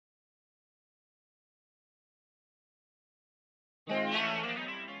If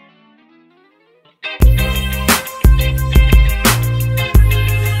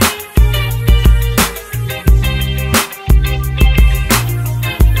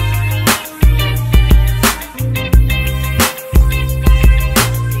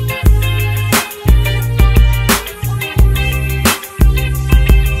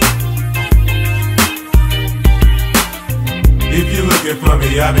you're looking for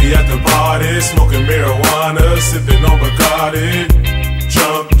me, I be at the party, smoking marijuana, sipping on Bacardi.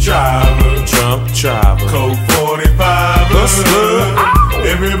 Drunk driver, Colt 45.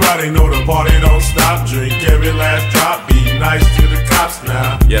 Everybody know the party don't stop. Drink every last drop. Be nice to the cops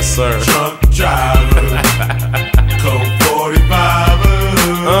now. Yes, sir. Drunk driver, Colt 45.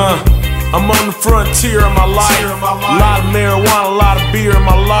 I'm on the frontier of my life. A lot of marijuana, a lot of beer in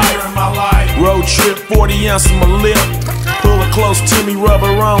my life. Road trip, 40 ounce in my lip. Pull it close to me, rubber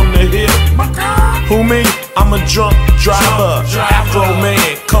on the hip. Who me? I'm a drunk driver. Afroman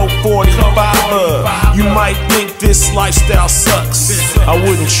Colt 45. You might think this lifestyle sucks. I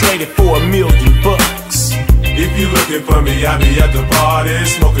wouldn't trade it for $1,000,000. If you looking for me, I be at the party,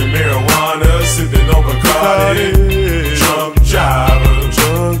 smoking marijuana, sipping on Bacardi. Drunk driver,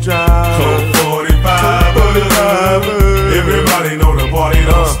 Colt 45. Everybody know the party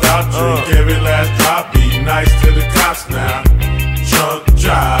don't stop. Drink every last drop. Be nice to the cops now. Drunk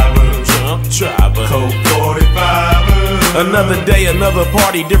driver, Colt 45. Another day, another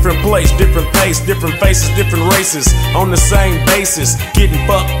party, different place, different pace, different faces, different races, on the same basis, getting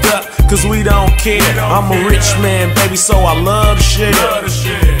fucked up, cause we don't care. I'm a rich man, baby, so I love to share.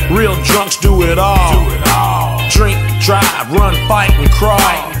 Real drunks do it all. Drink, drive, run, fight, and crawl.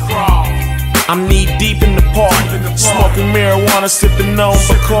 I'm knee deep in the party, smoking marijuana, sipping on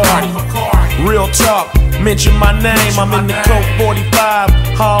Bacardi. Real talk, mention my name, I'm in the Colt 45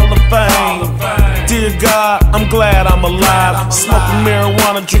 Hall of Fame. Dear God, I'm glad I'm alive. Smoking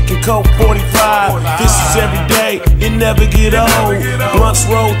marijuana, drinking Colt 45. This is every day, it never get old. Blunts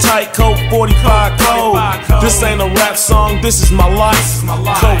roll tight, Colt 45 cold. This ain't a rap song, this is my life.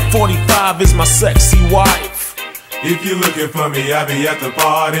 Colt 45 is my sexy wife. If you're looking for me, I be at the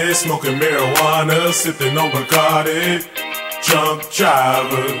party, smoking marijuana, sipping on Bacardi. Drunk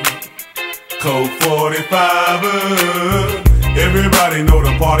driver, Colt 45. Everybody know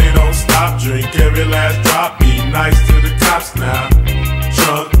the party don't stop. Drink every last drop. Be nice to the cops now.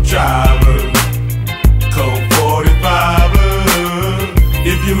 Drunk driver, Colt 45.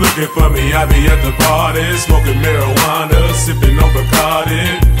 If you're looking for me, I be at the party, smoking marijuana, sipping on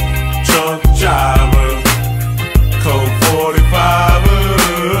Bacardi.